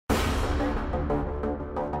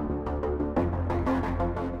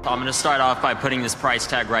I'm going to start off by putting this price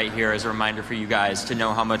tag right here as a reminder for you guys to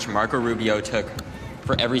know how much Marco Rubio took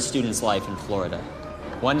for every student's life in Florida.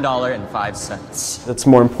 $1.05. It's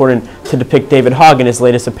more important to depict David Hogg and his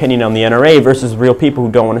latest opinion on the NRA versus real people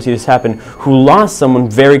who don't want to see this happen, who lost someone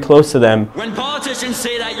very close to them. When politicians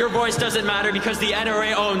say that your voice doesn't matter because the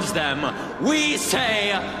NRA owns them, we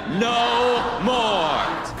say no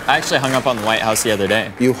more. I actually hung up on the White House the other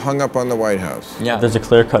day. You hung up on the White House? Yeah. There's a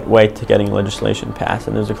clear-cut way to getting legislation passed,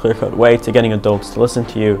 and there's a clear-cut way to getting adults to listen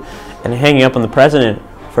to you. And hanging up on the president,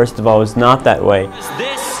 first of all, is not that way.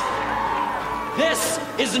 This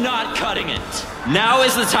is not cutting it. Now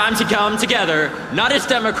is the time to come together, not as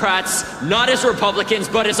Democrats, not as Republicans,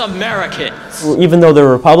 but as Americans. Even though they're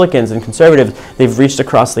Republicans and conservatives, they've reached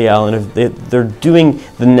across the aisle and they're doing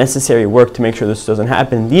the necessary work to make sure this doesn't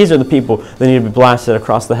happen. These are the people that need to be blasted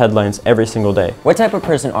across the headlines every single day. What type of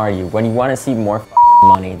person are you when you want to see more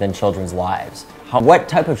money than children's lives? What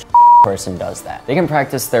type of person does that? They can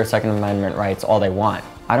practice their Second Amendment rights all they want.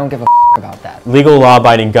 I don't give a about that. Legal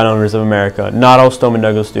law-abiding gun owners of America, not all Stoneman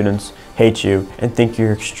Douglas students hate you and think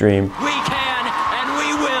you're extreme. We can and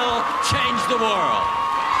we will change the world.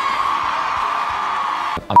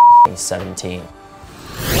 I'm 17.